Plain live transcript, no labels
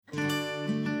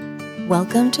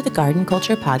Welcome to the Garden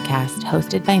Culture Podcast,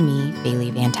 hosted by me,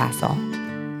 Bailey Van Tassel.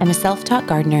 I'm a self-taught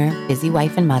gardener, busy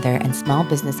wife and mother, and small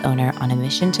business owner on a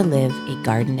mission to live a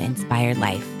garden-inspired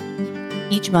life.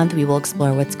 Each month, we will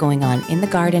explore what's going on in the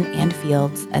garden and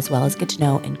fields, as well as get to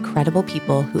know incredible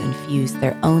people who infuse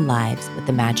their own lives with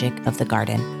the magic of the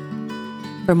garden.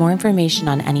 For more information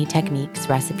on any techniques,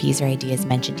 recipes, or ideas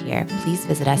mentioned here, please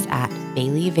visit us at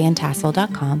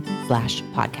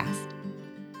baileyvantassel.com/podcast.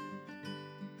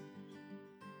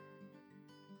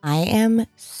 I am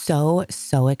so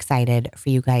excited for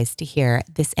you guys to hear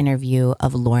this interview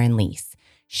of Lauren Lease.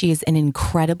 She is an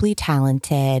incredibly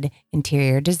talented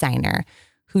interior designer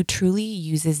who truly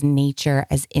uses nature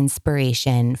as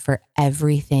inspiration for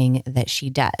everything that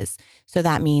she does. So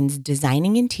that means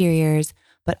designing interiors,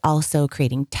 but also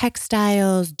creating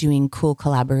textiles, doing cool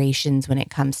collaborations when it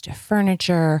comes to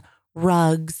furniture,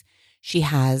 rugs. She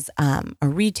has a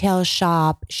retail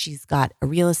shop. She's got a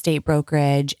real estate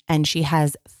brokerage, and she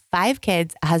has 5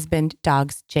 kids, a husband,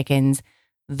 dogs, chickens,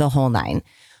 the whole nine.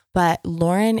 But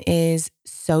Lauren is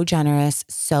so generous,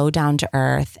 so down to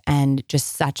earth, and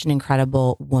just such an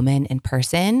incredible woman and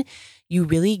person. You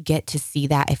really get to see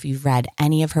that if you've read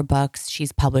any of her books.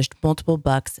 She's published multiple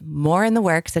books, more in the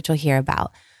works that you'll hear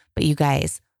about. But you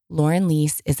guys, Lauren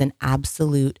Lease is an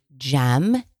absolute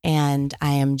gem, and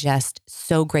I am just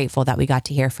so grateful that we got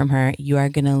to hear from her. You are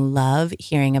going to love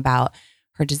hearing about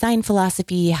her design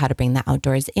philosophy, how to bring the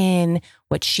outdoors in,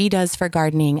 what she does for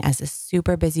gardening as a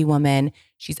super busy woman.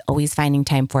 She's always finding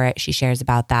time for it. She shares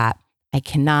about that. I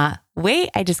cannot wait.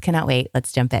 I just cannot wait.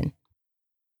 Let's jump in.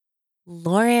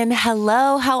 Lauren,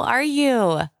 hello. How are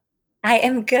you? I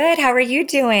am good. How are you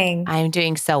doing? I'm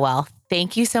doing so well.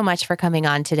 Thank you so much for coming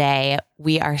on today.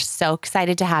 We are so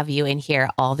excited to have you and hear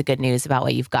all the good news about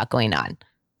what you've got going on.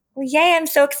 Well, yay. I'm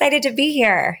so excited to be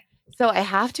here. So I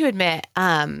have to admit,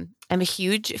 I'm a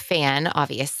huge fan,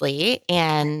 obviously.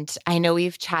 And I know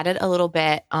we've chatted a little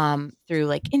bit through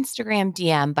like Instagram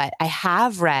DM, but I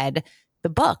have read the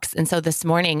books. And so this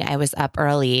morning I was up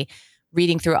early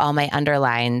reading through all my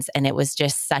underlines, and it was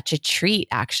just such a treat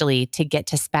actually to get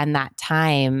to spend that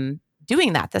time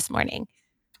doing that this morning.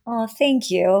 Oh, thank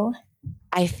you.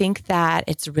 I think that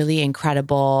it's really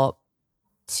incredible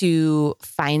to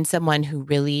find someone who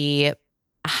really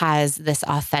has this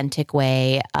authentic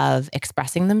way of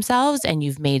expressing themselves, and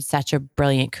you've made such a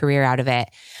brilliant career out of it.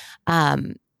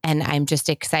 And I'm just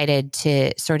excited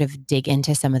to sort of dig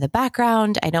into some of the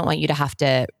background. I don't want you to have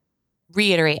to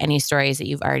reiterate any stories that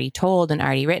you've already told and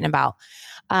already written about.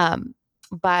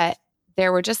 But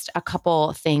there were just a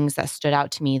couple things that stood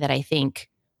out to me that I think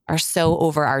are so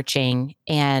overarching.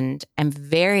 And I'm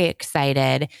very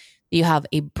excited that you have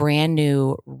a brand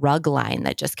new rug line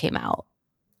that just came out.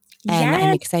 And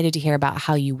I'm excited to hear about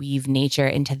how you weave nature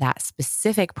into that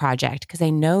specific project, because I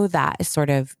know that is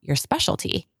sort of your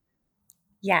specialty.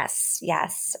 Yes.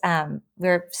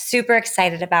 We're super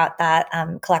excited about that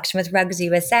collection with Rugs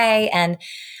USA. And,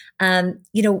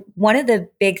 one of the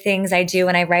big things I do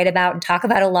and I write about and talk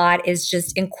about a lot is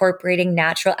just incorporating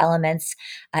natural elements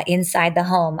inside the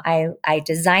home. I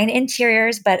design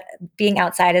interiors, but being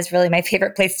outside is really my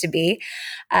favorite place to be.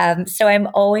 So I'm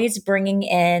always bringing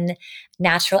in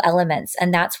natural elements.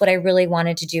 And that's what I really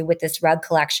wanted to do with this rug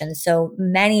collection. So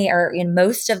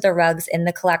most of the rugs in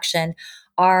the collection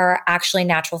are actually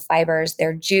natural fibers.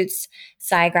 They're jutes,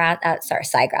 sisal, and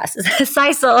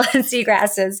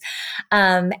seagrasses.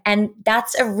 And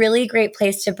that's a really great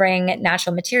place to bring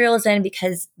natural materials in,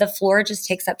 because the floor just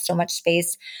takes up so much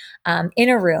space in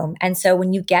a room. And so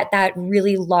when you get that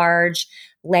really large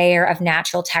layer of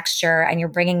natural texture and you're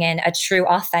bringing in a true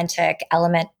authentic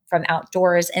element from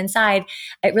outdoors inside,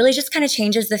 it really just kind of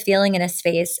changes the feeling in a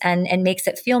space and makes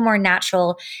it feel more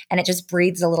natural, and it just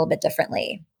breathes a little bit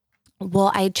differently.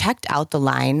 Well, I checked out the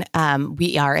line.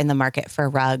 We are in the market for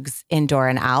rugs indoor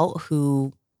and out.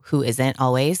 Who isn't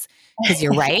always? Because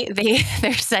you're right.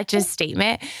 They're such a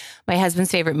statement. My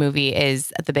husband's favorite movie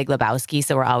is The Big Lebowski.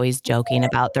 So we're always joking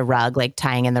about the rug, like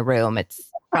tying in the room. It's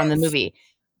from the movie.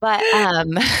 But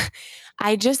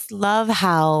I just love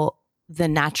how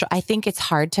I think it's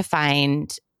hard to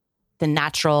find the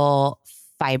natural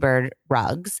fibered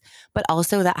rugs, but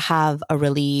also that have a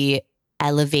really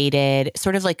elevated,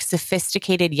 sort of like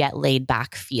sophisticated yet laid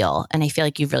back feel. And I feel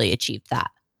like you've really achieved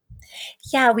that.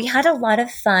 Yeah, we had a lot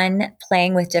of fun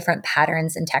playing with different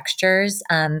patterns and textures.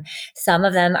 Some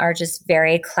of them are just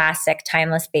very classic,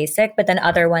 timeless, basic, but then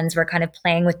other ones were kind of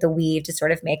playing with the weave to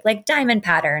sort of make like diamond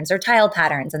patterns or tile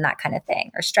patterns and that kind of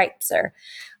thing, or stripes or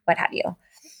what have you.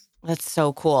 That's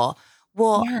so cool.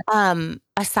 Well, Yeah.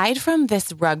 aside from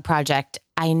this rug project,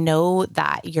 I know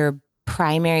that you're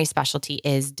primary specialty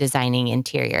is designing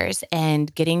interiors,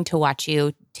 and getting to watch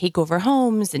you take over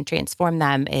homes and transform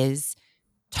them is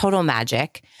total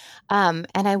magic. And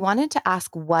I wanted to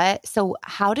ask so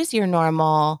how does your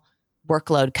normal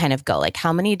workload kind of go? Like,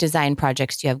 how many design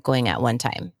projects do you have going at one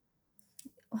time?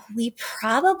 We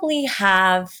probably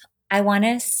have, I want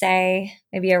to say,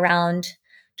 maybe around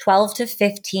 12 to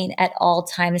 15 at all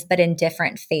times, but in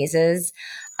different phases.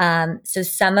 So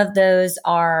some of those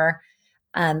are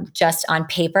just on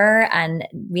paper and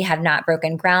we have not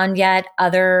broken ground yet.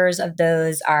 Others of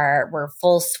those we're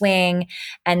full swing.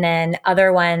 And then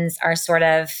other ones are sort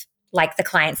of like the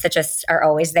clients that just are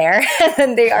always there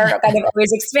and they are kind of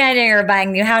always expanding or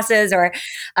buying new houses or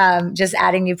just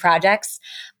adding new projects.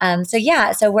 So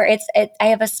yeah, so I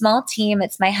have a small team.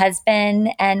 It's my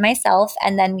husband and myself,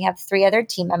 and then we have three other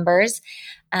team members.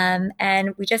 And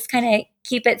we just kind of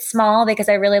keep it small because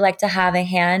I really like to have a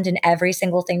hand in every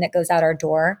single thing that goes out our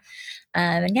door.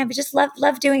 And yeah, we just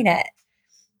love doing it.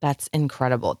 That's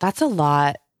incredible. That's a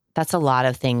lot. That's a lot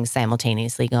of things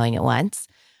simultaneously going at once.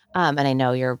 And I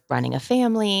know you're running a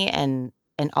family and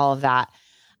all of that.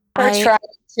 We're trying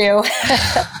to.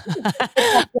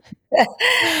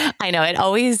 I know it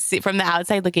always, from the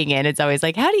outside looking in, it's always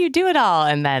like, how do you do it all?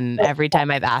 And then every time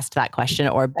I've asked that question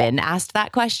or been asked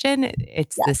that question,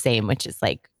 it's the same, which is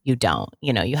like, you don't,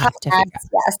 you have to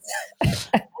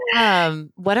figure out.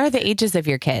 What are the ages of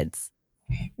your kids?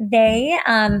 So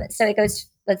it goes,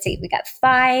 let's see, we got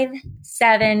 5,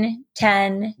 7,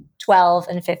 10, 12,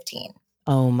 and 15.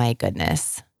 Oh my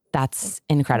goodness. That's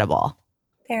incredible.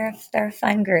 They're a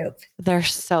fun group. They're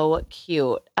so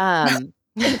cute. Thank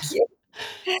you.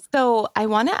 So I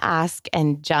want to ask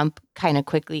and jump kind of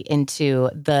quickly into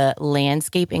the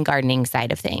landscape and gardening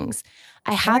side of things.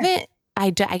 I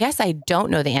guess I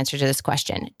don't know the answer to this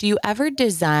question. Do you ever do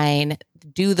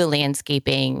the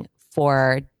landscaping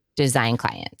for design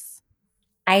clients?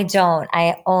 I don't.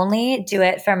 I only do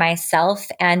it for myself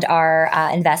and our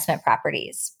investment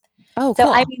properties. Oh, cool.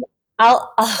 So I mean,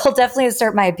 I'll definitely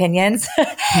assert my opinions.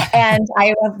 And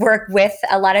I work with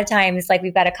a lot of times, like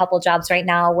we've got a couple jobs right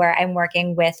now where I'm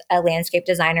working with a landscape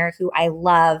designer who I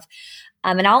love.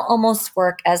 And I'll almost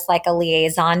work as like a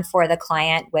liaison for the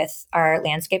client with our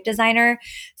landscape designer.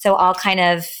 So I'll kind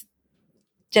of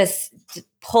just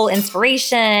pull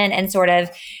inspiration and sort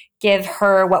of give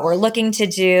her what we're looking to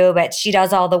do, but she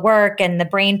does all the work and the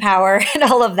brain power and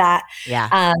all of that.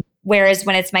 Yeah. Whereas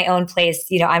when it's my own place,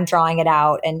 I'm drawing it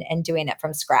out and doing it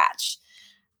from scratch.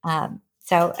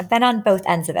 So I've been on both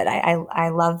ends of it. I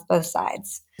love both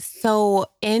sides. So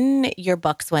in your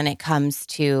books, when it comes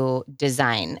to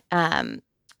design,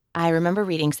 I remember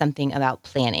reading something about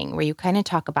planning where you kind of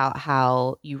talk about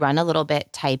how you run a little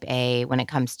bit type A when it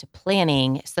comes to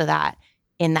planning so that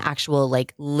in the actual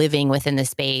like living within the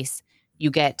space, you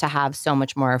get to have so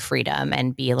much more freedom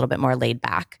and be a little bit more laid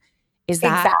back. Is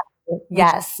that exactly?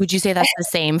 Yes. Would you say that's the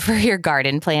same for your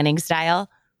garden planning style?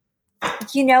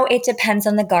 It depends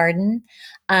on the garden.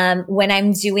 When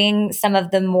I'm doing some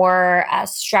of the more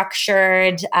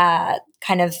structured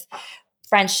kind of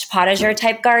French potager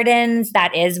type gardens,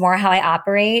 that is more how I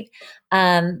operate.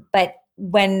 But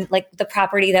when like the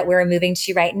property that we're moving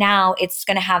to right now, it's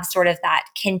going to have sort of that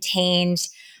contained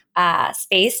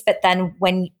space. But then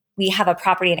when we have a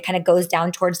property and it kind of goes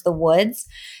down towards the woods.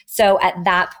 So at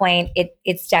that point,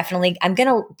 it's definitely, I'm going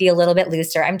to be a little bit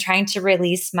looser. I'm trying to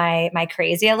release my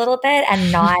crazy a little bit and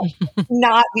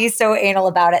not be so anal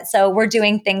about it. So we're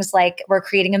doing things like we're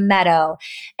creating a meadow.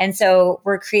 And so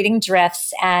we're creating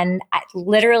drifts. And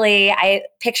I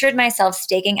pictured myself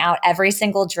staking out every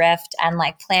single drift and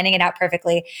like planning it out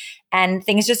perfectly. And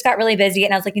things just got really busy.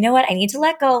 And I was like, you know what? I need to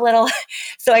let go a little.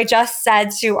 So I just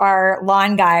said to our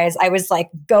lawn guys, I was like,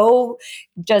 go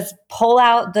just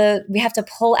we have to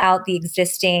pull out the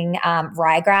existing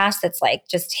ryegrass that's like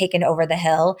just taken over the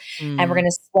hill. And we're going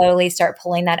to slowly start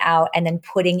pulling that out and then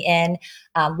putting in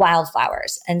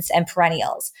wildflowers and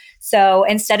perennials. So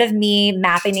instead of me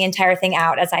mapping the entire thing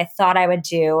out as I thought I would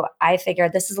do, I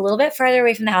figured this is a little bit further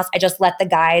away from the house. I just let the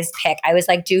guys pick. I was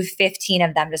like, do 15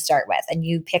 of them to start with and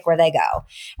you pick where they go.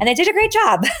 And they did a great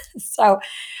job. So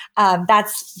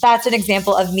that's an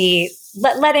example of me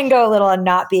letting go a little and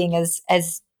not being as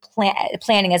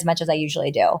planning as much as I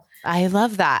usually do. I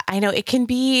love that. I know it can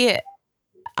be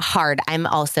hard. I'm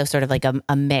also sort of like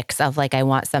a mix of like, I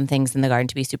want some things in the garden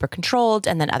to be super controlled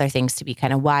and then other things to be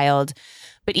kind of wild.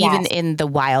 But even in the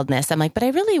wildness, I'm like, but I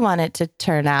really want it to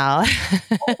turn out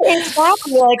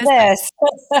exactly like this.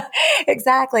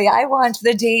 Exactly. I want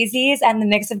the daisies and the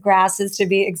mix of grasses to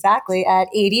be exactly at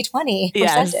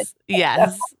 80-20%.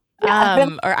 Yes. Or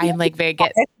I'm like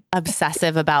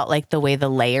obsessive about like the way the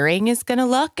layering is going to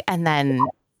look. And then,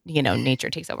 nature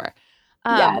takes over.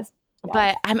 Yes.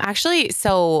 But I'm actually,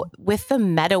 so with the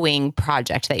meadowing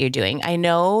project that you're doing, I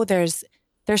know there's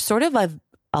sort of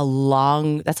a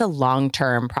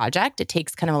long-term project. It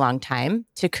takes kind of a long time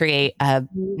to create a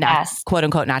quote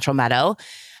unquote natural meadow.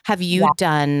 Have you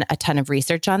done a ton of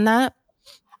research on that?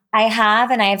 I have,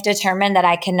 and I have determined that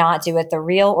I cannot do it the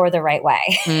real or the right way.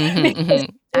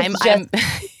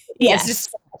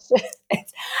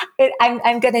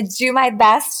 I'm going to do my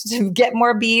best to get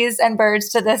more bees and birds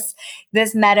to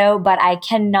this meadow, but I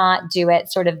cannot do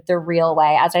it sort of the real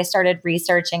way. As I started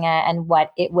researching it and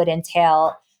what it would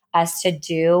entail us to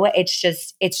do, it's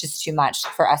just too much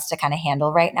for us to kind of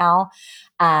handle right now.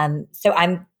 So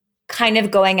I'm kind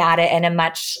of going at it in a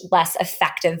much less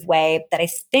effective way that I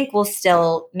think will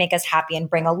still make us happy and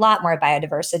bring a lot more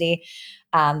biodiversity.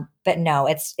 But no,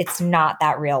 it's not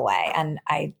that real way. And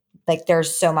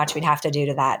there's so much we'd have to do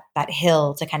to that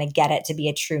hill to kind of get it to be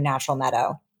a true natural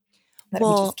meadow. But we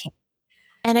just can't.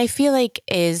 And I feel like,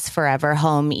 is forever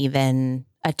home even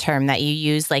a term that you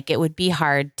use? Like, it would be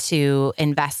hard to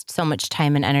invest so much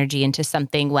time and energy into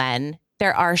something when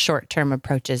there are short-term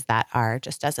approaches that are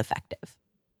just as effective.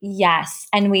 Yes.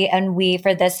 And we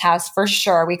for this house, for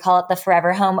sure, we call it the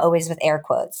forever home, always with air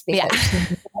quotes. Because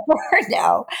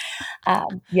no.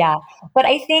 Yeah. But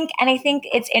I think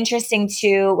it's interesting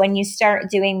too, when you start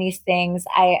doing these things,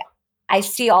 I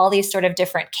see all these sort of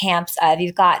different camps of,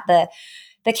 you've got the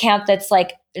camp that's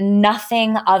like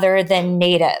nothing other than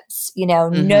natives,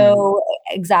 no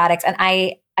exotics. And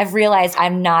I've realized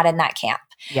I'm not in that camp.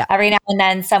 Yeah. Every now and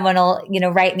then someone will,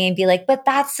 write me and be like, but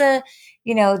that's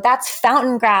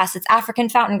fountain grass. It's African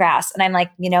fountain grass. And I'm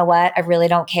like, you know what? I really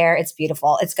don't care. It's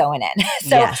beautiful. It's going in.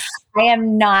 So yes. I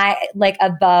am not like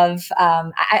above,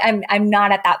 I'm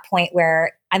not at that point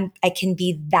where I can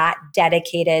be that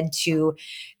dedicated to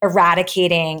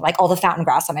eradicating like all the fountain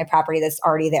grass on my property that's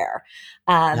already there.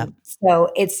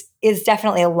 So it's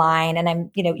definitely a line. And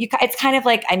I'm, it's kind of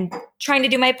like I'm trying to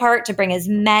do my part to bring as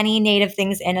many native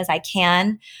things in as I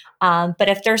can. But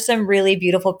if there's some really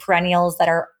beautiful perennials that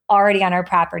are already on our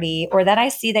property or that I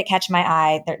see that catch my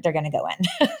eye, they're going to go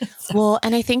in. Well,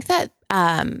 and I think that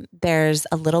there's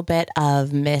a little bit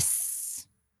of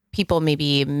people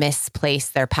maybe misplace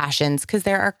their passions because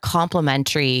there are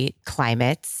complementary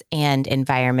climates and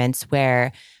environments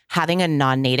where having a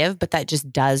non-native, but that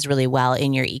just does really well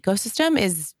in your ecosystem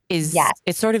is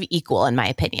it's sort of equal in my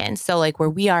opinion. So like where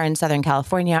we are in Southern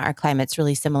California, our climate's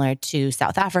really similar to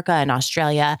South Africa and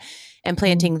Australia, and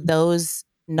planting those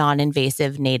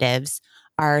non-invasive natives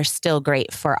are still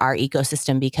great for our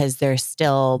ecosystem because they're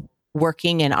still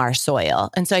working in our soil.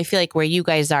 And so I feel like where you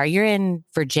guys are, you're in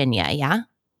Virginia, yeah?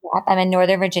 Yep, I'm in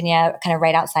Northern Virginia, kind of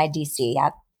right outside DC.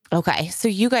 Yep. Okay. So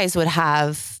you guys would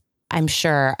have, I'm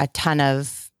sure, a ton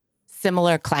of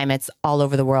similar climates all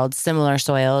over the world, similar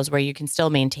soils where you can still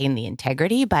maintain the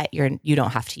integrity, but you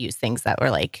don't have to use things that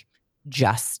were like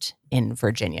just in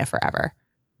Virginia forever.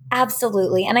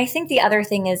 Absolutely. And I think the other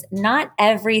thing is not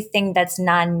everything that's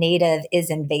non-native is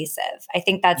invasive. I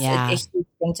think that's a huge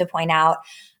thing to point out.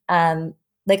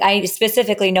 Like I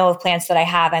specifically know of plants that I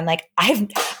have. I'm like,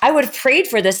 I would have prayed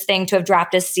for this thing to have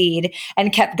dropped a seed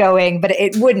and kept going, but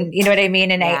it wouldn't, you know what I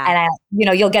mean? And I,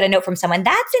 you'll get a note from someone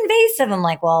that's invasive. I'm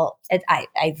like, well,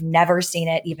 I've never seen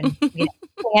it even,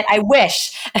 and I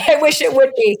wish it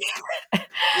would be.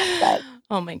 But.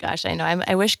 Oh my gosh. I know.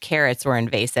 I wish carrots were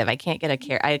invasive. I can't get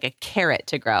a carrot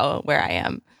to grow where I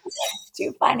am. That's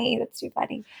too funny.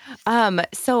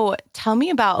 So tell me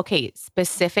about,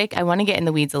 specific, I want to get in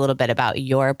the weeds a little bit about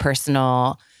your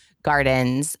personal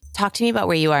gardens. Talk to me about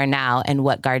where you are now and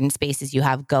what garden spaces you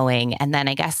have going. And then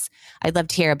I guess I'd love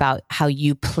to hear about how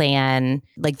you plan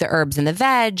like the herbs and the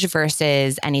veg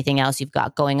versus anything else you've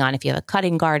got going on. If you have a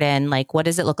cutting garden, like what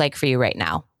does it look like for you right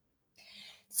now?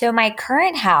 So my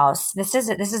current house, this is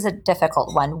a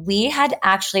difficult one. We had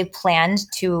actually planned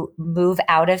to move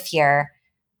out of here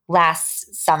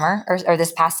last summer or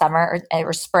this past summer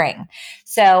or spring.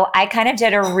 So I kind of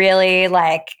did a really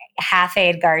like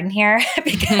half-aid garden here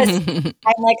because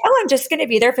I'm like, I'm just going to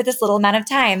be there for this little amount of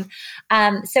time.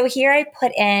 So here I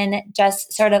put in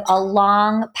just sort of a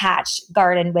long patch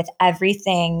garden with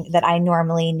everything that I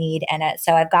normally need in it.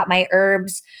 So I've got my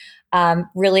herbs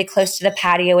really close to the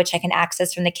patio, which I can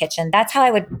access from the kitchen. That's how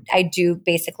I do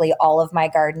basically all of my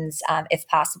gardens. If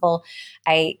possible,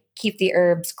 I keep the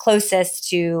herbs closest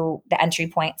to the entry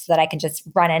point so that I can just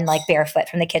run in like barefoot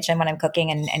from the kitchen when I'm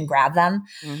cooking and grab them.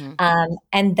 Mm-hmm.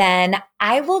 And then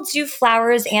I will do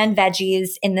flowers and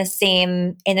veggies in the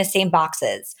same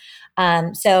boxes.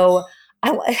 So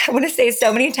I want to say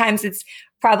so many times it's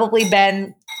probably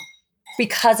been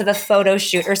because of a photo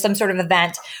shoot or some sort of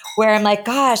event where I'm like,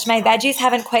 gosh, my veggies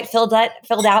haven't quite filled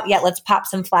out yet. Let's pop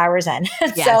some flowers in.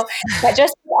 Yes. So that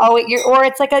just, or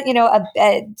it's like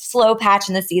a slow patch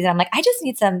in the season. I'm like, I just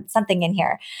need something in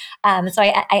here. So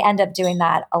I end up doing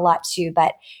that a lot too.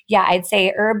 But yeah, I'd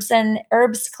say herbs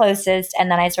closest.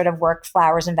 And then I sort of work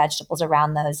flowers and vegetables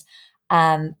around those.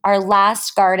 Our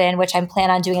last garden, which I'm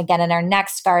planning on doing again in our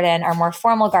next garden, our more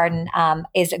formal garden,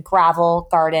 is a gravel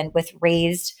garden with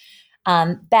raised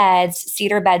beds,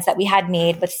 cedar beds that we had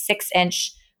made with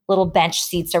 6-inch little bench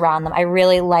seats around them. I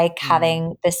really like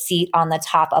having the seat on the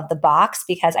top of the box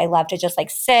because I love to just like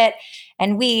sit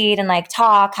and weed and like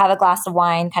talk, have a glass of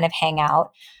wine, kind of hang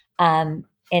out. And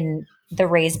the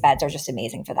raised beds are just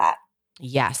amazing for that.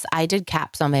 Yes, I did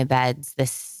caps on my beds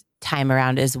this time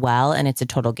around as well, and it's a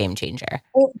total game changer.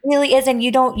 It really is, and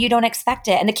you don't expect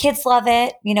it, and the kids love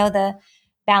it. You know, the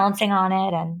balancing on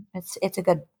it, and it's a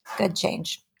good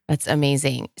change. That's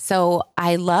amazing. So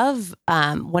I love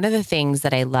one of the things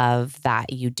that I love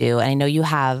that you do, and I know you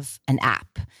have an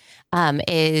app,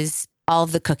 is all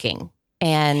of the cooking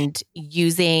and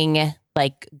using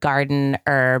like garden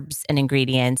herbs and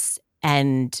ingredients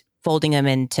and folding them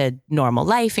into normal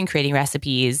life and creating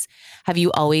recipes. Have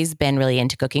you always been really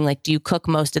into cooking? Like, do you cook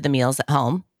most of the meals at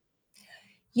home?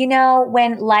 You know,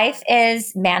 when life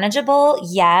is manageable,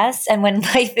 yes, and when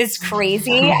life is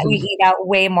crazy, we eat out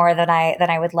way more than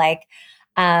I would like.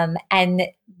 And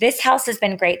this house has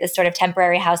been great. This sort of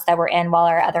temporary house that we're in while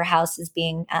our other house is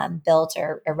being built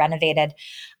or renovated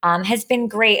has been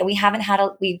great. We haven't had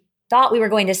we thought we were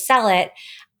going to sell it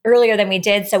earlier than we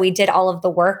did, so we did all of the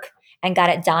work and got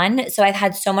it done. So I've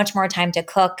had so much more time to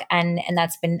cook, and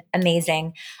that's been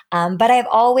amazing. But I've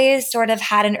always sort of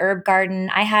had an herb garden.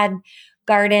 I had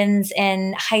gardens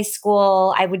in high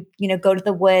school. I would, go to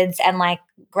the woods and like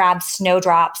grab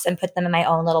snowdrops and put them in my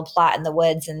own little plot in the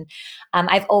woods. And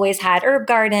I've always had herb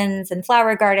gardens and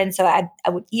flower gardens. So I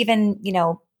would even,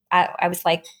 I was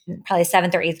like probably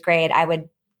 7th or 8th grade, I would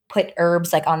put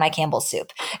herbs like on my Campbell's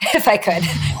soup if I could.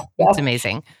 It's So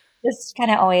amazing. just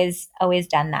kind of always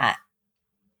done that.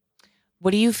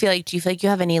 What do you feel like? Do you feel like you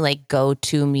have any like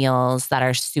go-to meals that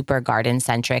are super garden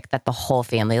centric that the whole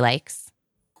family likes?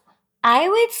 I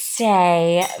would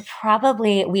say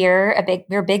probably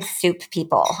we're big soup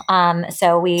people.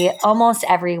 So we almost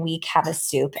every week have a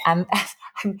soup.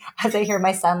 As I hear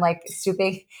my son like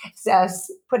souping,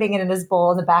 putting it in his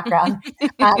bowl in the background. We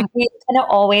kind of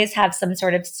always have some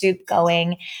sort of soup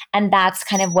going, and that's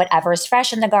kind of whatever's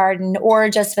fresh in the garden, or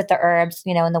just with the herbs.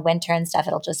 In the winter and stuff,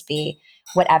 it'll just be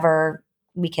whatever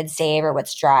we can save or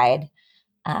what's dried.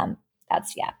 Um,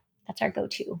 that's our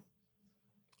go-to.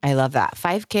 I love that.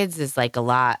 5 kids is like a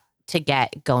lot to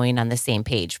get going on the same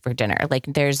page for dinner. Like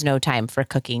there's no time for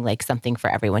cooking like something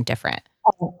for everyone different.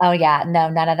 Oh yeah, no,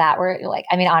 none of that. We're like,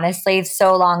 I mean, honestly,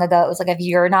 so long ago, it was like, if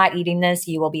you're not eating this,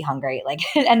 you will be hungry. Like,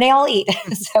 and they all eat,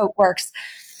 so it works.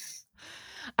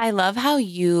 I love how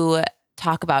you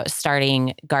talk about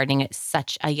starting gardening at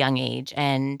such a young age,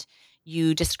 and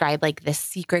you describe like this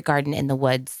secret garden in the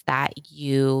woods that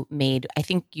you made. I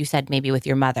think you said maybe with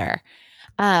your mother.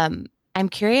 I'm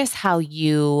curious how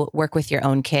you work with your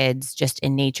own kids just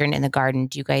in nature and in the garden.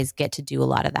 Do you guys get to do a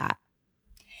lot of that?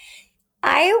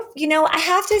 I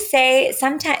have to say,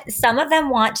 sometimes some of them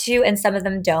want to and some of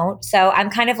them don't. So I'm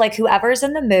kind of like, whoever's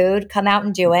in the mood, come out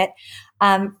and do it.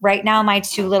 Right now, my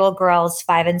 2 little girls,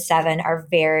 5 and 7, are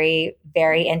very,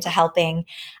 very into helping.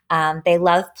 They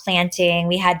love planting.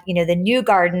 We had, the new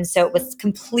garden, so it was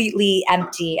completely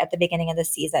empty at the beginning of the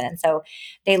season, and so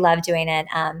they love doing it.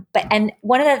 And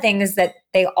one of the things that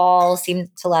they all seem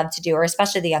to love to do, or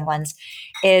especially the young ones,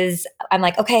 is I'm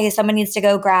like, okay, someone needs to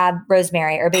go grab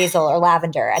rosemary or basil or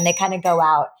lavender, and they kind of go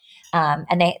out,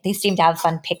 and they seem to have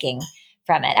fun picking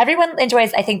from it. Everyone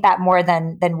enjoys, I think, that more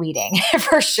than weeding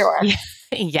for sure.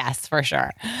 Yes, for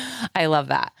sure. I love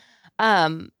that.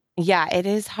 Yeah, it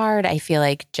is hard, I feel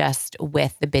like, just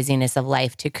with the busyness of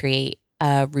life to create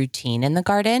a routine in the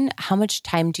garden. How much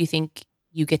time do you think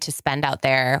you get to spend out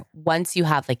there once you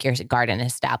have like your garden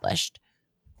established?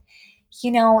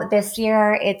 This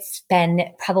year it's been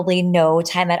probably no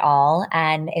time at all,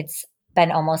 and it's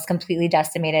been almost completely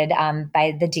decimated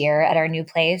by the deer at our new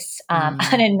place. On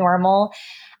Mm.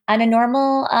 a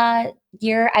normal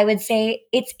year, I would say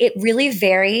it really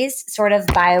varies sort of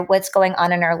by what's going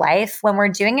on in our life. When we're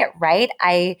doing it right,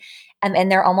 I am in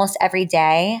there almost every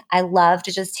day. I love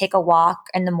to just take a walk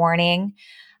in the morning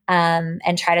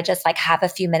and try to just like have a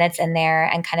few minutes in there,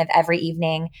 and kind of every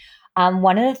evening.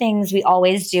 One of the things we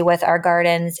always do with our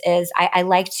gardens is I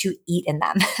like to eat in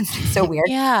them. It's so weird.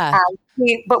 Yeah.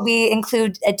 But we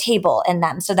include a table in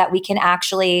them so that we can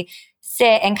actually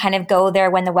sit and kind of go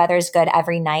there when the weather's good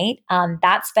every night.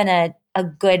 That's been a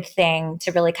good thing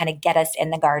to really kind of get us in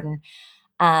the garden.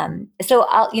 So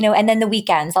I'll, and then the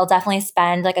weekends, I'll definitely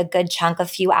spend like a good chunk, a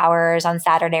few hours on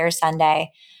Saturday or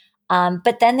Sunday.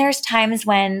 But then there's times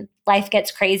when life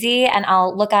gets crazy and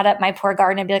I'll look out at my poor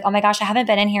garden and be like, oh my gosh, I haven't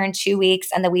been in here in 2 weeks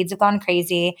and the weeds have gone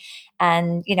crazy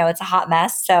and, it's a hot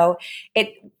mess. So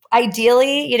it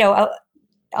ideally,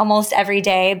 almost every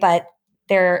day, but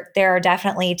there are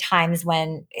definitely times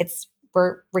when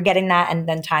we're getting that. And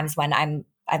then times when I'm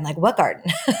like, what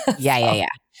garden? Yeah, yeah, So, yeah.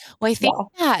 Well, I think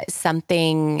yeah. that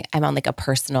something I'm on like a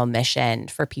personal mission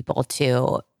for people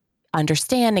to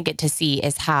understand and get to see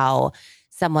is how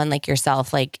someone like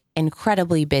yourself, like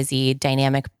incredibly busy,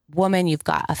 dynamic woman, you've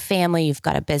got a family, you've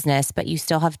got a business, but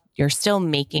you're still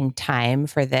making time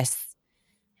for this.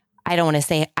 I don't want to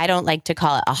say, I don't like to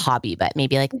call it a hobby, but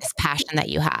maybe like this passion that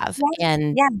you have. Yeah.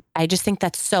 And Yeah. I just think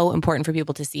that's so important for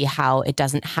people to see how it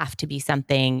doesn't have to be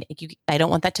something I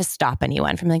don't want that to stop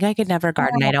anyone from like, I could never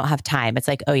garden. I don't have time. It's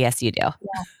like, oh yes, you do.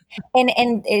 And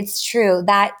it's true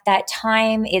that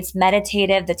time, it's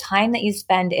meditative. The time that you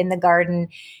spend in the garden,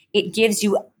 it gives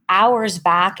you hours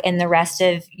back in the rest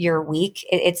of your week.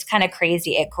 It's kind of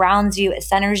crazy. It grounds you, it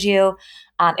centers you.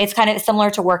 It's kind of similar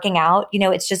to working out.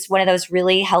 It's just one of those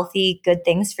really healthy, good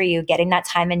things for you. Getting that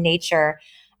time in nature.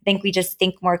 I think we just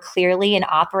think more clearly and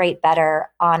operate better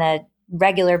on a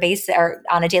regular basis or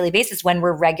on a daily basis when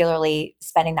we're regularly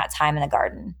spending that time in the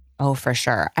garden. Oh, for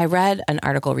sure. I read an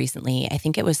article recently. I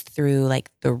think it was through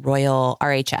like the Royal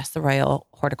RHS, the Royal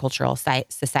Horticultural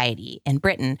Society in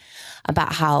Britain,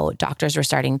 about how doctors were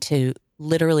starting to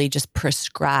literally just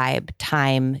prescribe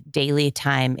daily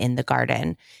time in the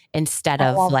garden instead I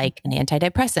of love like an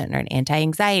antidepressant or an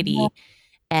anti-anxiety. it.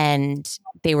 And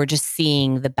they were just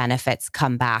seeing the benefits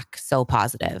come back so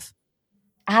positive.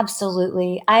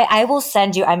 Absolutely. I will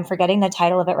send you, I'm forgetting the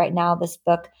title of it right now, this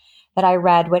book that I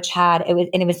read,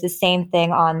 and it was the same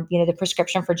thing on, the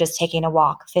prescription for just taking a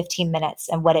walk, 15 minutes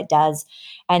and what it does.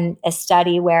 And a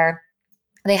study where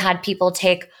they had people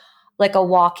take like a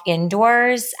walk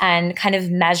indoors and kind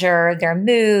of measure their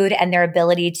mood and their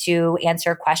ability to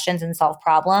answer questions and solve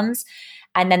problems.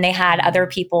 And then they had other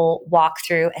people walk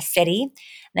through a city.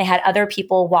 They had other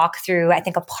people walk through, I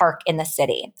think, a park in the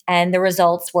city. And the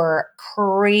results were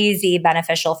crazy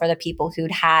beneficial for the people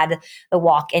who'd had the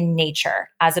walk in nature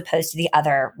as opposed to the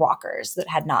other walkers that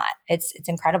had not. It's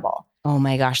incredible. Oh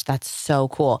my gosh, that's so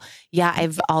cool. Yeah,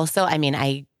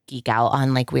 I geek out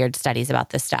on like weird studies about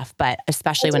this stuff, but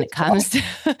especially when it comes to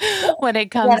when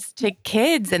it Yeah. comes to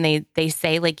kids and they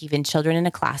say like even children in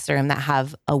a classroom that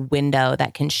have a window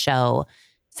that can show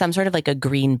some sort of like a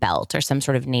green belt or some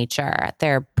sort of nature,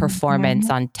 their performance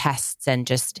Mhm. on tests and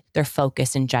just their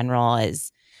focus in general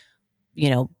is, you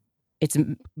know, it's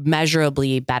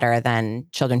measurably better than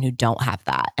children who don't have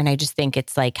that. And I just think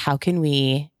it's like, how can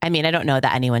I don't know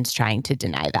that anyone's trying to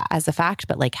deny that as a fact,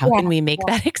 but like, how Yeah. can we make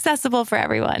Yeah. that accessible for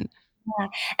everyone? Yeah.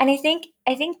 And I think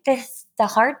the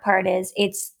hard part is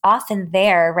it's often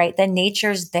there, right? The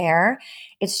nature's there.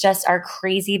 It's just our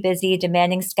crazy busy,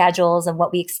 demanding schedules and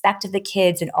what we expect of the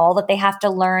kids and all that they have to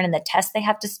learn and the tests they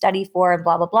have to study for and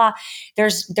blah, blah, blah.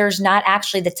 There's not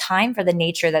actually the time for the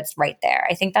nature that's right there.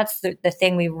 I think that's the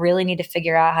thing we really need to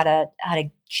figure out how to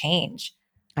change.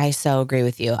 I so agree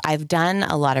with you. I've done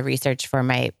a lot of research for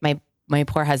my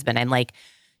poor husband. I'm like,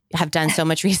 have done so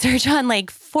much research on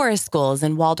like forest schools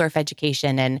and Waldorf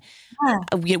education. And Yeah.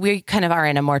 we kind of are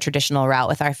in a more traditional route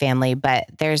with our family, but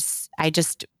I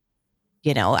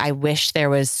wish there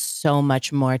was so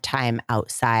much more time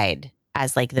outside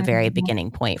as like the very Mhm.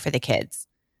 beginning point for the kids.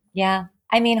 Yeah.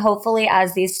 I mean, hopefully,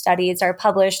 as these studies are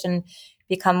published and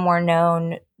become more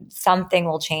known, something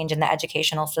will change in the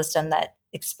educational system that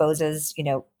exposes,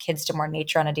 kids to more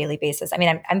nature on a daily basis. I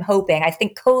mean, I'm hoping. I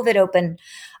think COVID opened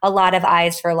a lot of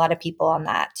eyes for a lot of people on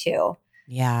that too.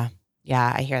 Yeah.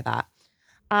 Yeah, I hear that.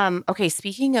 Okay,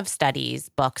 speaking of studies,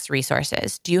 books,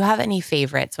 resources, do you have any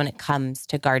favorites when it comes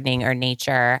to gardening or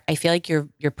nature? I feel like you're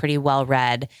pretty well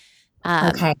read.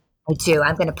 Okay, I do.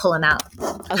 I'm going to pull them out.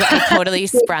 Okay, I totally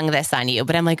sprung this on you,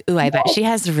 but I'm like, ooh, I bet she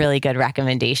has really good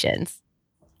recommendations.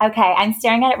 Okay, I'm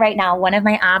staring at it right now. One of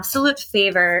my absolute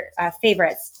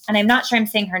favorites, and I'm not sure I'm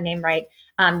saying her name right.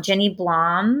 Jenny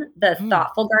Blom, The Mm,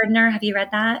 Thoughtful Gardener. Have you read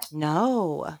that?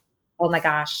 no. Oh my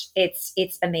gosh, it's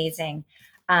amazing.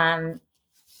 Um,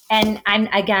 and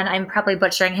I'm probably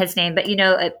butchering his name, but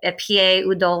a P.A.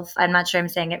 Udolph. I'm not sure I'm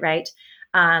saying it right.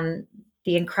 Um,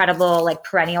 the incredible like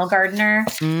perennial gardener.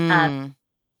 Um, Mm.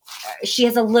 she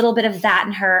has a little bit of that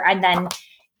in her, and then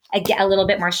I get a little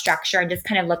bit more structure. I'm just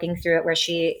kind of looking through it where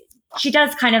she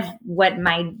does kind of what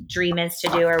my dream is to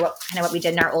do, or what we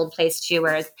did in our old place too,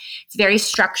 where it's very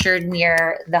structured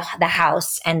near the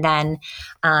house, and then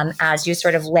as you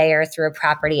sort of layer through a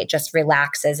property, it just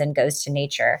relaxes and goes to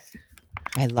nature.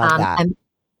 I love that.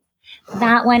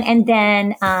 That one. And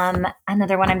then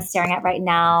another one I'm staring at right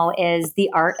now is The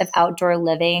Art of Outdoor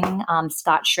Living,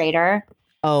 Scott Schrader.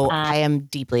 Oh, I am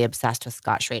deeply obsessed with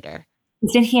Scott Schrader.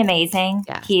 Isn't he amazing?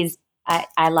 Yeah.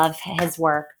 I love his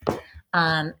work.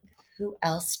 Who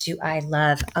else do I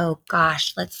love? Oh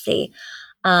gosh, let's see.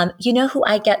 You know who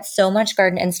I get so much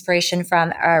garden inspiration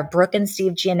from are Brooke and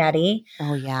Steve Giannetti.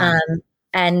 Oh yeah.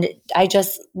 And I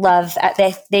just love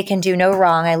they can do no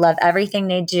wrong. I love everything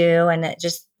they do, and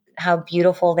just how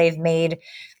beautiful they've made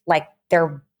like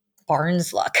their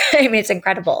barns look. I mean, it's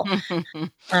incredible.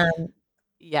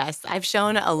 Yes, I've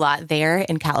shown a lot there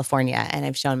in California, and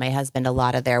I've shown my husband a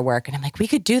lot of their work, and I'm like, we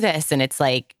could do this. And it's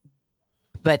like,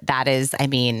 but that is, I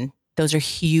mean, those are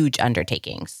huge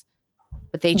undertakings,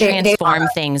 but they transform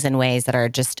things in ways that are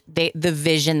just, the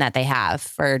vision that they have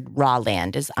for raw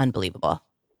land is unbelievable.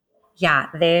 Yeah,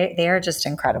 they are just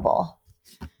incredible.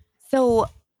 So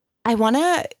I want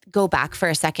to go back for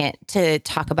a second to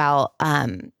talk about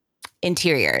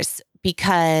interiors,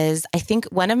 because I think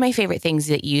one of my favorite things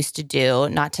that you used to do,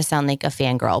 not to sound like a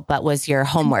fangirl, but was your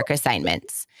homework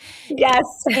assignments. Yes.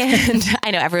 And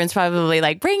I know everyone's probably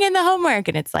like, bring in the homework.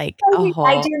 And it's like, I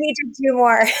do need to do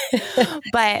more.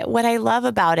 But what I love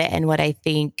about it, and what I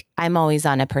think I'm always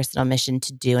on a personal mission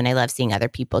to do, and I love seeing other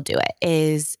people do it,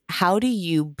 is how do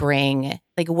you bring,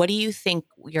 like, what do you think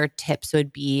your tips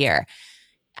would be, or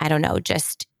I don't know,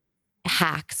 just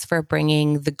hacks for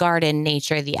bringing the garden,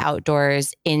 nature, the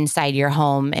outdoors inside your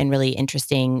home in really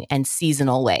interesting and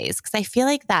seasonal ways? Because I feel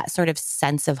like that sort of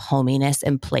sense of hominess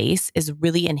and place is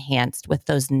really enhanced with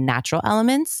those natural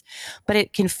elements, but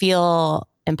it can feel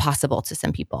impossible to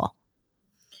some people.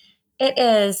 It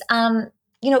is.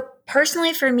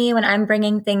 Personally for me, when I'm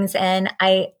bringing things in,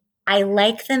 I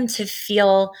like them to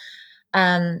feel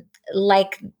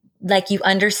like you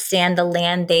understand the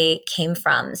land they came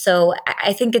from. So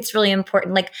I think it's really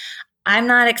important. Like, I'm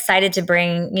not excited to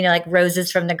bring, like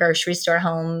roses from the grocery store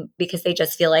home because they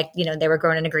just feel like, they were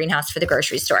grown in a greenhouse for the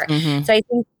grocery store. Mm-hmm. So I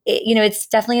think, it's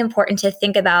definitely important to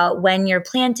think about when you're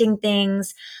planting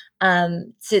things,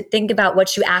 to think about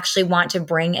what you actually want to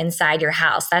bring inside your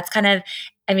house. That's kind of,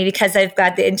 because I've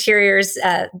got the interiors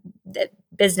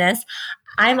business,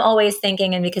 I'm always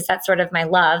thinking, and because that's sort of my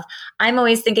love, I'm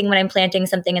always thinking when I'm planting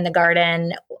something in the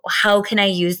garden, how can I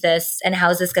use this, and how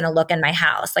is this going to look in my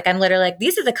house? Like, I'm literally like,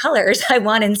 these are the colors I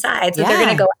want inside. So they're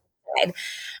going to go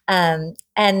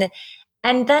outside.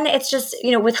 And then it's just,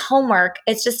 with homework,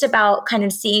 it's just about kind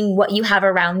of seeing what you have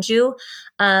around you.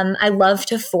 I love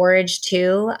to forage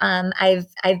too.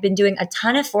 I've been doing a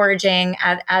ton of foraging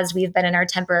as we've been in our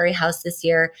temporary house this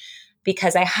year,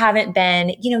 because I haven't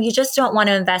been, you just don't want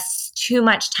to invest too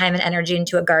much time and energy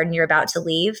into a garden you're about to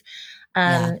leave.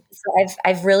 So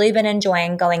I've really been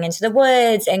enjoying going into the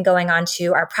woods and going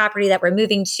onto our property that we're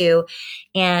moving to,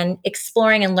 and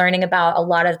exploring and learning about a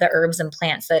lot of the herbs and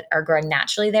plants that are growing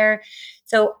naturally there.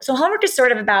 So homework is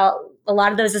sort of about, a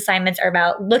lot of those assignments are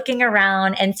about looking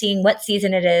around and seeing what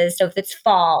season it is. So if it's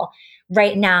fall,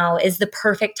 right now is the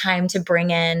perfect time to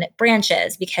bring in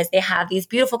branches because they have these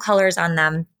beautiful colors on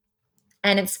them.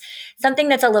 And it's something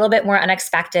that's a little bit more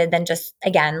unexpected than just,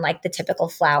 again, like the typical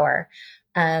flower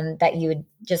that you would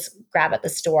just grab at the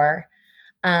store.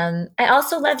 I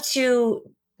also love to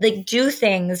do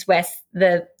things with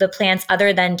the plants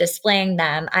other than displaying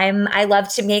them. I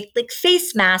love to make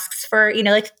face masks for,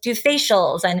 do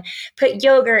facials and put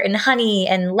yogurt and honey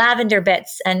and lavender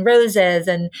bits and roses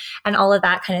and all of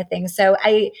that kind of thing. So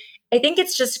I think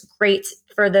it's just great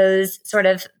for those sort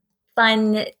of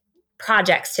fun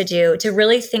projects to do, to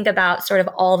really think about sort of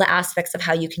all the aspects of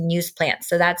how you can use plants.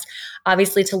 So that's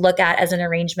obviously to look at as an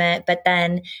arrangement, but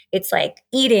then it's like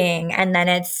eating, and then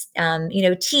it's,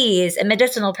 teas and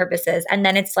medicinal purposes. And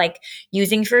then it's like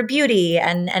using for beauty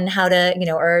and how to,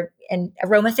 and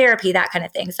aromatherapy, that kind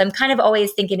of thing. So I'm kind of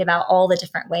always thinking about all the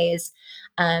different ways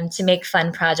to make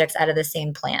fun projects out of the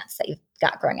same plants that you've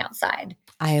got growing outside.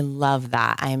 I love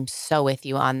that. I'm so with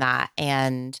you on that.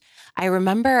 And I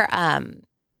remember,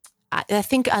 I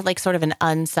think sort of an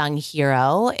unsung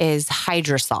hero is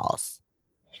hydrosols.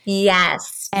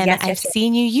 Yes. And yes, I've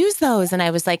seen you use those. And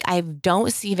I was like, I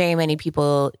don't see very many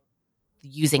people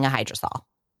using a hydrosol.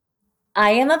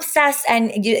 I am obsessed.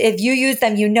 And if you use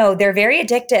them, they're very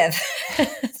addictive.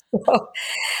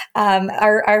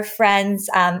 Our friends,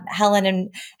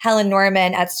 Helen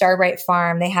Norman at Starbright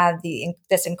Farm, they have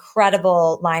this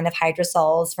incredible line of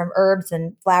hydrosols from herbs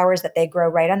and flowers that they grow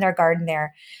right on their garden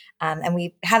there. And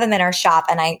we have them in our shop,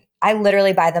 and I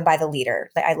literally buy them by the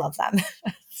liter. I love them.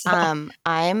 So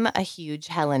I'm a huge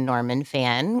Helen Norman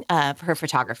fan of her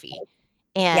photography.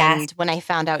 yes. And when I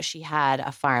found out she had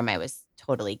a farm, I was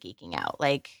totally geeking out.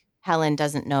 Like, Helen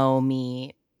doesn't know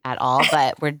me at all,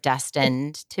 but we're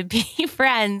destined to be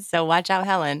friends. So watch out,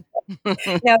 Helen. No,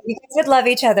 you guys would love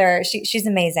each other. She's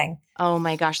amazing. Oh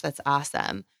my gosh, that's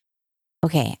awesome.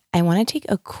 Okay, I want to take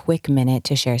a quick minute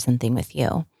to share something with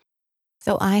you.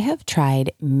 So, I have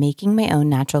tried making my own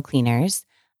natural cleaners.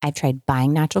 I've tried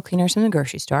buying natural cleaners from the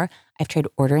grocery store. I've tried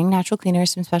ordering natural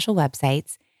cleaners from special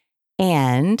websites.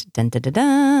 And dun da da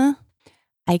da,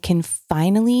 I can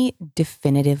finally,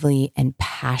 definitively, and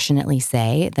passionately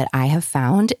say that I have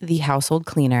found the household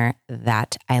cleaner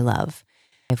that I love.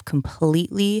 I've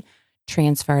completely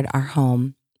transferred our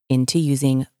home into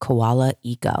using Koala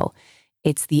Eco.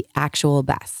 It's the actual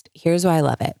best. Here's why I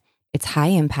love it. It's high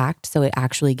impact, so it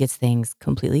actually gets things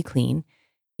completely clean.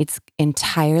 It's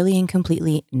entirely and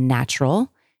completely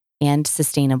natural and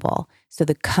sustainable. So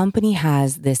the company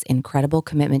has this incredible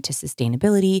commitment to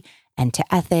sustainability and to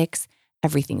ethics.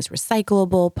 Everything's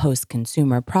recyclable,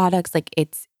 post-consumer products. Like,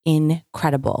 it's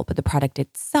incredible. But the product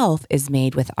itself is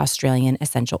made with Australian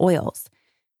essential oils.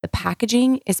 The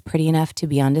packaging is pretty enough to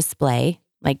be on display.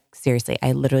 Like, seriously,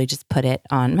 I literally just put it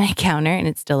on my counter and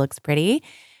it still looks pretty.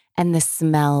 And the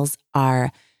smells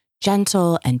are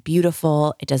gentle and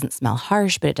beautiful. It doesn't smell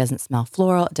harsh, but it doesn't smell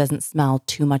floral. It doesn't smell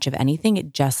too much of anything.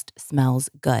 It just smells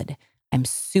good. I'm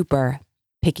super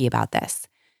picky about this.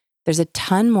 There's a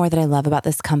ton more that I love about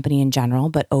this company in general,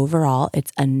 but overall,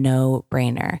 it's a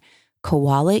no-brainer.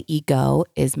 Koala Eco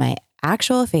is my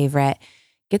actual favorite.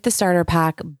 Get the starter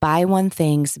pack, buy one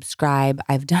thing, subscribe.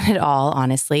 I've done it all,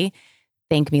 honestly.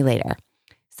 Thank me later.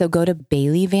 So go to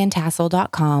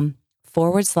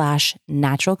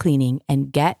baileyvantassel.com/natural cleaning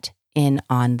and get in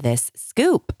on this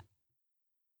scoop.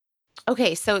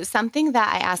 Okay, so something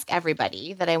that I ask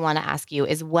everybody that I want to ask you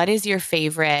is, what is your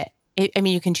favorite? I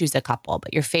mean, you can choose a couple,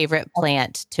 but your favorite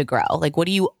plant to grow? Like, what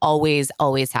do you always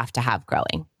have to have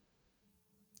growing?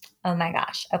 Oh my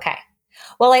gosh. Okay.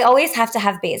 Well, I always have to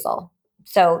have basil.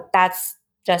 So that's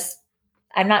just,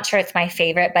 I'm not sure it's my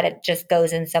favorite, but it just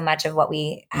goes in so much of what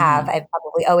we have. Mm. I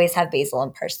probably always have basil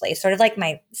and parsley, sort of like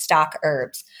my stock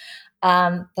herbs.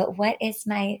 But what is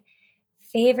my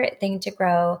favorite thing to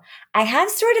grow? I have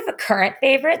sort of a current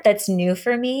favorite that's new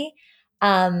for me.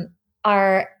 Um,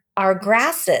 are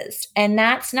grasses, and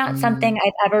that's not something Mm.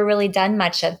 I've ever really done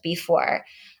much of before.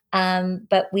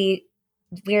 But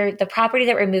we're the property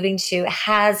that we're moving to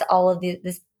has all of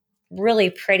this really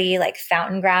pretty like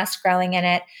fountain grass growing in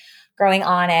it, growing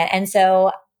on it, and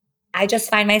so I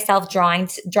just find myself drawn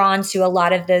to a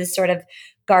lot of those sort of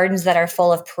gardens that are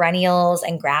full of perennials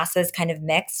and grasses kind of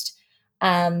mixed.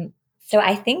 So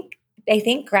I think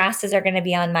grasses are going to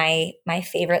be on my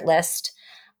favorite list.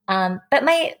 But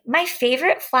my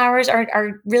favorite flowers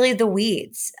are really the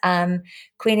weeds,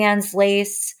 Queen Anne's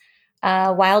lace,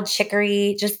 wild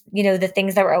chicory, just the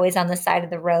things that were always on the side of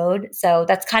the road. So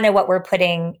that's kind of what we're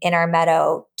putting in our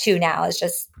meadow too now, is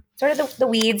just sort of the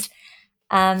weeds.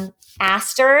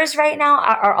 Asters right now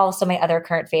are also my other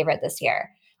current favorite this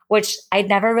year, which I'd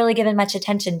never really given much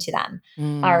attention to them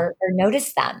Mm. or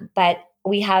noticed them. But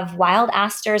we have wild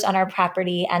asters on our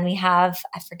property, and we have,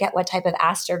 I forget what type of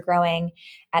aster growing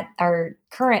at our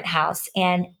current house.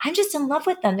 And I'm just in love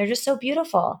with them. They're just so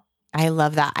beautiful. I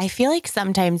love that. I feel like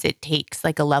sometimes it takes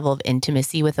like a level of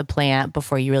intimacy with a plant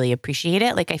before you really appreciate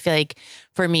it. Like, I feel like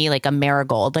for me, like a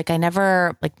marigold, like I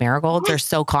never, like, marigolds are Yes,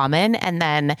 so common. And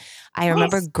then I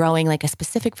remember yes. growing like a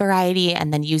specific variety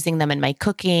and then using them in my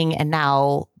cooking. And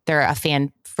now they're a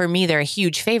fan. For me, they're a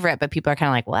huge favorite, but people are kind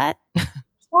of like, what?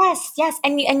 Yes, yes.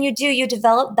 And you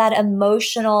develop that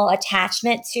emotional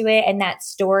attachment to it and that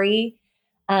story.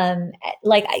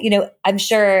 Like, I'm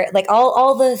sure like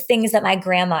all the things that my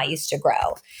grandma used to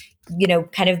grow,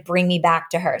 kind of bring me back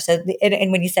to her. So,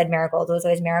 and when you said marigolds, it was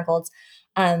always marigolds.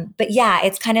 But yeah,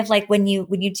 it's kind of like when you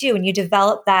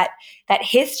develop that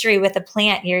history with a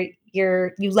plant, you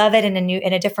love it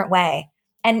in a different way.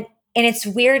 And it's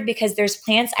weird because there's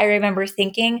plants I remember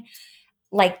thinking,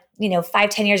 like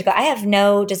 5-10 years ago, I have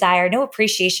no desire, no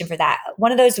appreciation for that.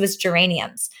 One of those was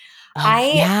geraniums. Oh,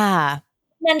 I yeah.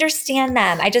 didn't understand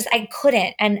them. I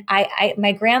couldn't. And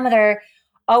my grandmother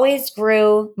always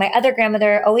grew, my other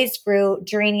grandmother always grew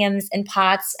geraniums in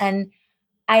pots, and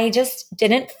I just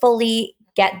didn't fully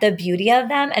get the beauty of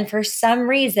them. And for some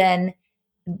reason,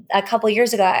 a couple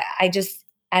years ago, I just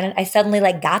and I suddenly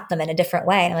like got them in a different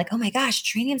way. And I'm like, oh my gosh,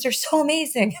 geraniums are so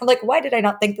amazing. I'm like, why did I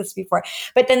not think this before?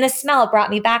 But then the smell brought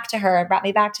me back to her and brought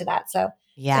me back to that. So it's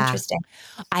Yeah. interesting.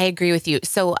 I agree with you.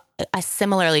 So,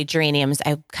 similarly, geraniums,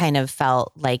 I kind of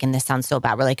felt like, and this sounds so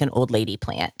bad, we're like an old lady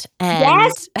plant.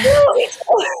 Yes. And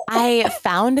I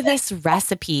found this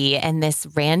recipe in this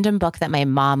random book that my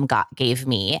mom gave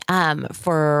me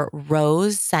for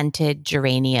rose scented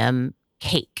geranium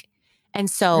cake. And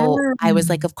so I was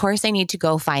like, Mm. of course, I need to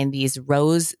go find these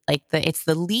rose, like it's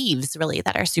the leaves really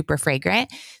that are super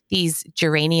fragrant, these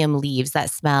geranium leaves that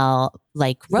smell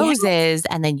like Yeah. roses.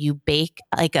 And then you bake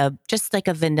just like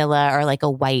a vanilla or like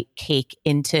a white cake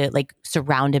into like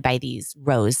surrounded by these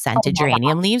rose Oh scented my God.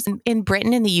 geranium leaves. In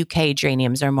Britain and the UK,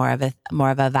 geraniums are more of a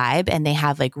vibe, and they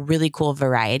have like really cool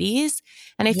varieties.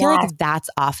 And I feel like Yes. that's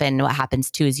often what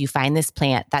happens too, is you find this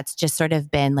plant that's just sort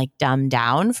of been like dumbed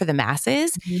down for the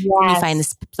masses. And you find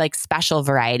this Yes. like special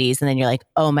varieties, and then you're like,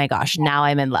 oh my gosh, now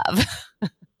I'm in love.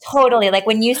 Totally. Like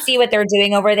when you see what they're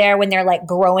doing over there, when they're like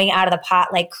growing out of the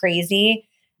pot like crazy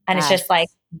and it's Yes, just like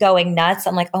going nuts,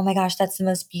 I'm like, oh my gosh, that's the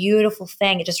most beautiful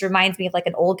thing. It just reminds me of like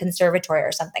an old conservatory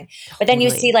or something. But then you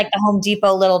see totally. like the Home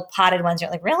Depot little potted ones, you're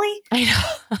like, really? I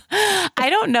know. I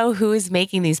don't know who is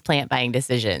making these plant buying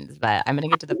decisions, but I'm going to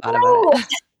get to the bottom of No. it.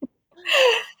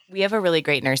 We have a really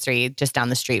great nursery just down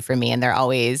the street from me, and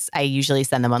I usually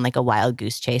send them on like a wild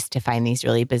goose chase to find these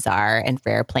really bizarre and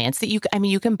rare plants that you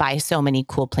can buy so many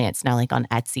cool plants now, like on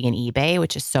Etsy and eBay,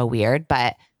 which is so weird,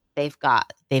 but they've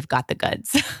got the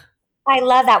goods. I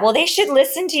love that. Well, they should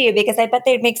listen to you because I bet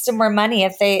they'd make some more money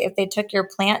if they took your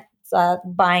plant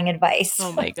buying advice.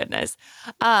 Oh my goodness.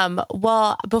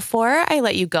 Well, before I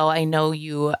let you go, I know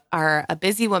you are a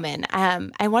busy woman.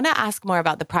 I want to ask more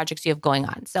about the projects you have going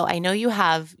on. So I know you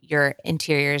have your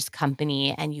interiors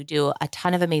company and you do a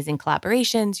ton of amazing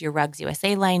collaborations. Your Rugs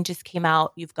USA line just came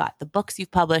out. You've got the books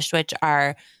you've published, which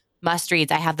are must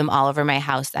reads. I have them all over my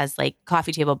house as like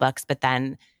coffee table books, but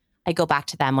then I go back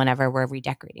to them whenever we're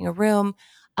redecorating a room.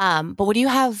 But what do you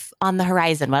have on the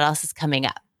horizon? What else is coming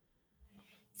up?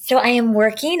 So I am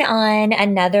working on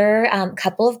another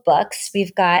couple of books.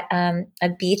 We've got a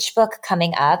beach book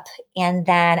coming up, and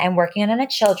then I'm working on a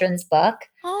children's book,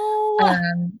 Oh,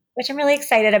 which I'm really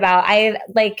excited about. I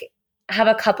like have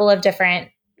a couple of different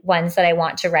ones that I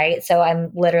want to write. So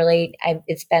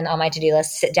it's been on my to-do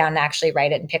list to sit down and actually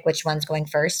write it and pick which one's going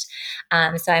first.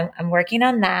 So I'm working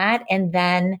on that. And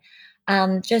then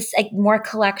just like more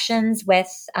collections with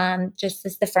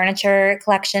the furniture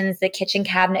collections, the kitchen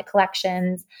cabinet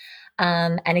collections.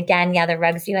 And again, yeah, the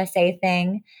Rugs USA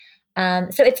thing.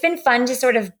 So it's been fun to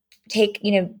sort of keep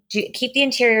the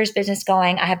interiors business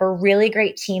going. I have a really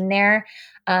great team there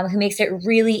who makes it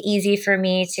really easy for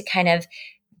me to kind of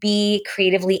be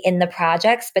creatively in the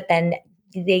projects, but then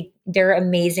they're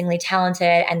amazingly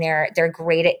talented and they're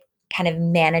great at kind of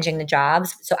managing the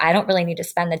jobs. So I don't really need to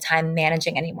spend the time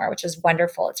managing anymore, which is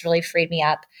wonderful. It's really freed me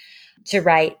up to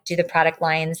write, do the product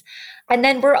lines. And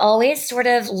then we're always sort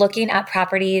of looking at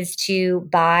properties to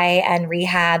buy and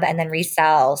rehab and then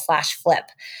resell slash flip.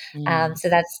 mm. So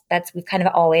we've kind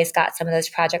of always got some of those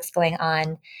projects going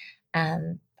on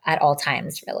at all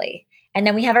times, really. And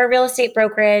then we have our real estate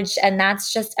brokerage, and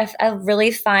that's just a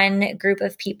really fun group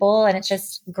of people, and it's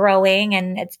just growing,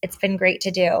 and it's been great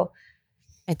to do.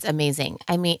 It's amazing.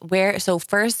 I mean,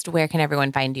 first, where can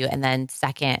everyone find you? And then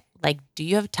second, like, do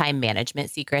you have time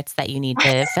management secrets that you need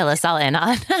to fill us all in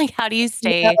on? Like, how do you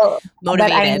stay No, but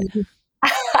motivated?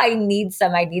 I need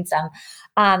some. I need some.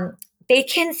 Um, they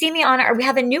can see me we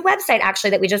have a new website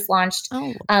actually that we just launched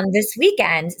Oh, this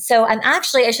weekend. So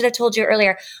I should have told you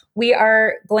earlier, we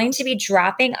are going to be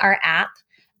dropping our app.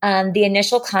 The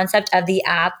initial concept of the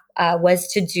app was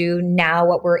to do now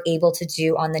what we're able to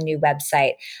do on the new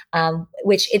website,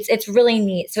 which it's really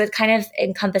neat. So it kind of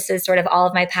encompasses sort of all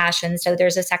of my passions. So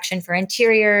there's a section for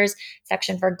interiors,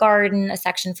 section for garden, a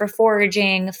section for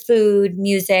foraging, food,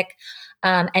 music,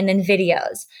 and then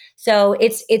videos. So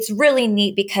it's really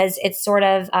neat because it's sort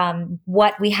of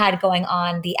what we had going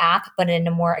on the app, but in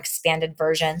a more expanded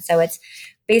version. So it's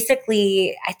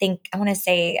basically, I want to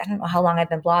say, I don't know how long I've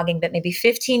been blogging, but maybe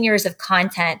 15 years of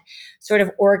content sort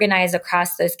of organized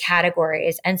across those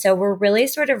categories. And so we're really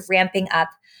sort of ramping up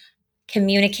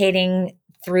communicating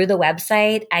through the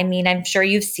website. I mean, I'm sure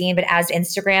you've seen, but as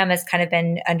Instagram has kind of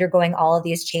been undergoing all of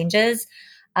these changes,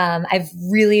 I've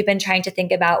really been trying to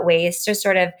think about ways to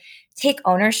sort of take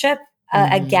ownership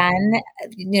mhm.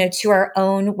 again, to our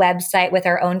own website with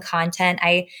our own content.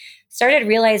 I started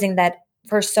realizing that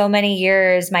for so many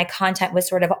years, my content was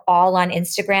sort of all on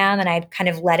Instagram, and I'd kind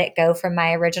of let it go from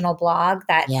my original blog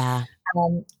that Yeah.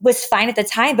 was fine at the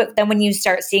time. But then when you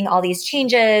start seeing all these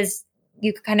changes,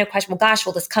 you kind of question, well, gosh,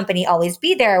 will this company always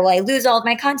be there? Will I lose all of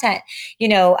my content?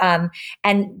 And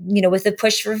with the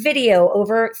push for video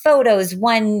over photos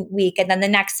one week and then the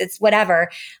next it's whatever,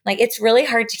 like it's really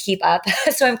hard to keep up.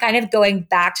 So I'm kind of going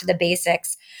back to the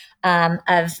basics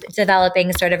of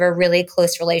developing sort of a really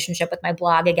close relationship with my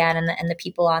blog again and the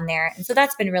people on there. And so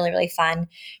that's been really, really fun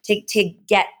to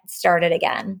get started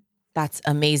again. That's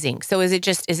amazing. So is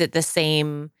it the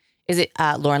same? Is it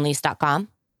laurenlease.com?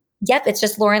 Yep, it's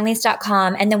just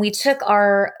laurenlease.com. And then we took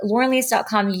our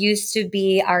laurenlease.com used to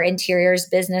be our interiors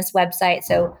business website.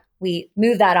 So we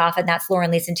moved that off and that's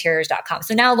laurenleaseinteriors.com.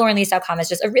 So now laurenlease.com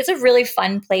is it's a really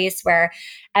fun place where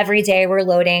every day we're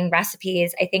loading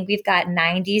recipes. I think we've got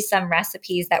 90 some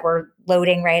recipes that we're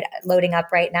loading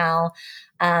up right now.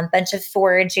 Bunch of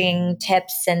foraging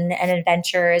tips and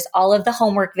adventures. All of the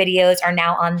homework videos are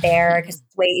now on there because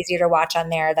it's way easier to watch on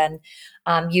there than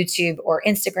YouTube or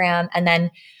Instagram. And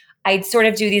then I'd sort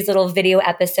of do these little video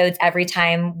episodes every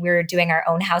time we're doing our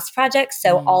own house projects.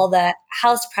 So all the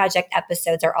house project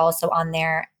episodes are also on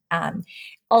there,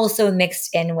 also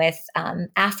mixed in with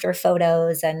after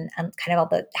photos and kind of all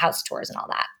the house tours and all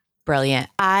that. Brilliant.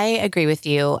 I agree with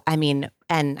you. I mean,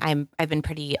 and I've been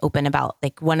pretty open about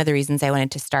like one of the reasons I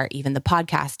wanted to start even the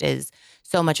podcast is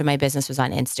so much of my business was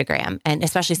on Instagram. And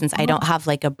especially since I don't have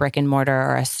like a brick and mortar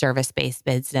or a service-based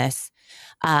business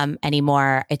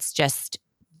anymore, it's just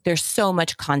there's so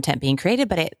much content being created,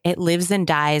 but it lives and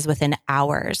dies within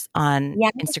hours on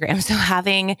Instagram. So I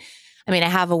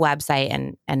have a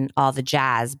website and all the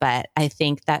jazz, but I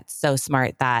think that's so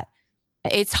smart that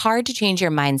it's hard to change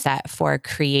your mindset for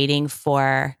creating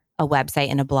for a website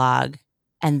and a blog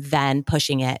and then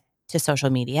pushing it to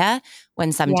social media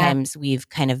when sometimes we've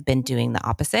kind of been doing the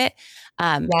opposite.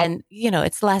 And,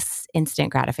 it's less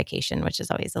instant gratification, which is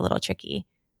always a little tricky.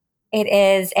 It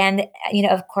is. And,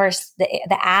 of course, the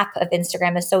app of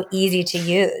Instagram is so easy to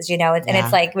use, and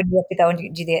it's like when you have to go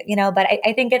and do the, but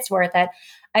I think it's worth it.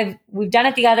 We've done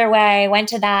it the other way, went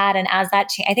to that. And as that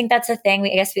I think that's the thing.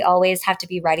 I guess we always have to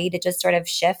be ready to just sort of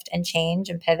shift and change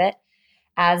and pivot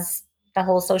as the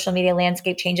whole social media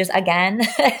landscape changes again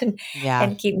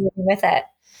and keep moving with it.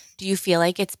 Do you feel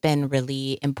like it's been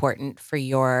really important for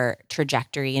your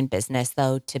trajectory in business,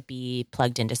 though, to be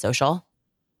plugged into social?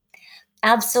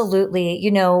 Absolutely.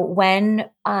 When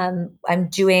I'm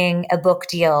doing a book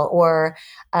deal or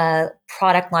a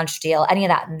product launch deal, any of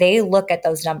that, they look at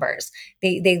those numbers.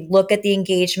 They look at the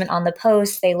engagement on the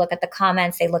post. They look at the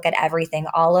comments. They look at everything.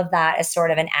 All of that is sort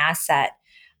of an asset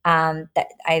that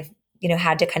I've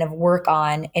had to kind of work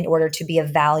on in order to be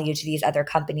of value to these other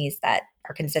companies that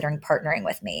are considering partnering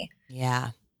with me.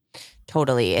 Yeah,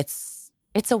 totally. It's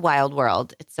a wild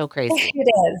world. It's so crazy.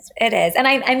 It is. And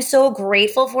I'm so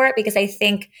grateful for it because I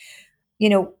think,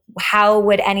 how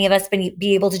would any of us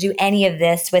be able to do any of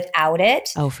this without it?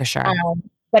 Oh, for sure.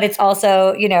 But it's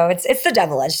also, it's the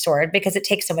double-edged sword because it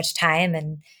takes so much time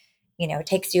and, it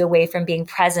takes you away from being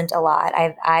present a lot.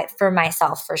 I for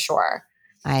myself, for sure.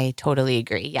 I totally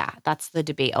agree. Yeah. That's the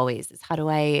debate always is how do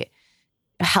I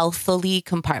healthfully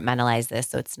compartmentalize this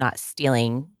so it's not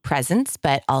stealing presence,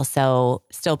 but also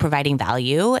still providing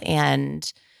value.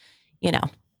 And,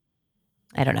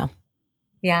 I don't know.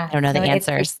 Yeah. I don't know the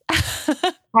answers.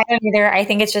 I don't either. I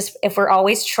think it's just if we're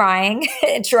always trying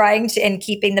to and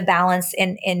keeping the balance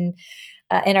in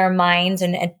our minds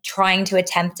and trying to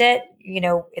attempt it,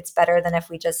 it's better than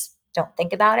if we just don't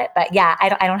think about it. But yeah,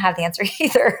 I don't have the answer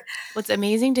either. Well, it's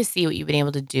amazing to see what you've been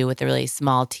able to do with a really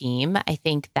small team. I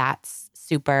think that's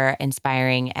super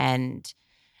inspiring and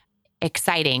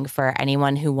exciting for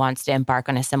anyone who wants to embark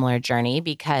on a similar journey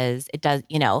because it does,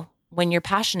 when you're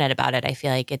passionate about it, I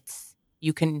feel like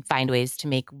you can find ways to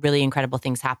make really incredible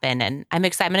things happen. And I'm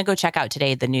excited. I'm going to go check out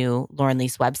today the new Lauren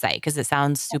Lease website because it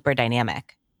sounds super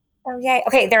dynamic. Oh, yay.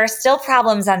 Okay. There are still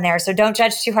problems on there, so don't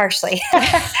judge too harshly.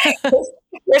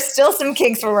 There's still some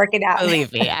kinks we're working out.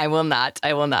 Believe me, I will not.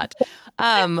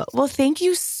 Well, thank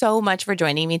you so much for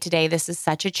joining me today. This is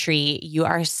such a treat. You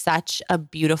are such a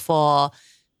beautiful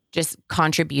just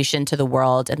contribution to the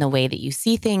world and the way that you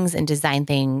see things and design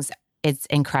things. It's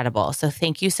incredible. So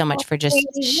thank you so much for just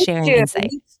sharing insight.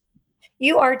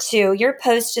 You are too. Your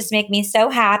posts just make me so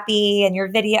happy, and your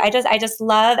video. I just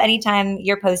love anytime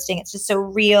you're posting. It's just so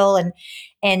real and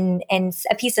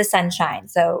a piece of sunshine.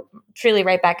 So truly,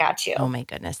 right back at you. Oh my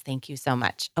goodness, thank you so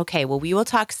much. Okay, well, we will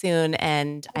talk soon,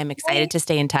 and I'm excited to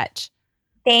stay in touch.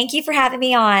 Thank you for having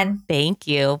me on. Thank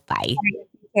you. Bye.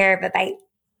 Take care. Bye.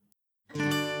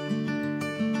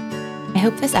 I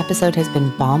hope this episode has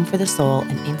been balm for the soul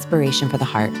and inspiration for the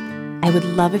heart. I would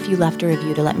love if you left a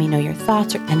review to let me know your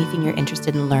thoughts or anything you're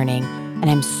interested in learning.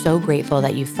 And I'm so grateful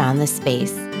that you found this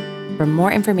space. For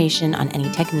more information on any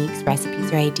techniques,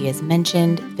 recipes, or ideas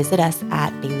mentioned, visit us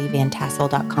at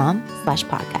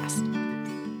baileyvantassel.com/podcast.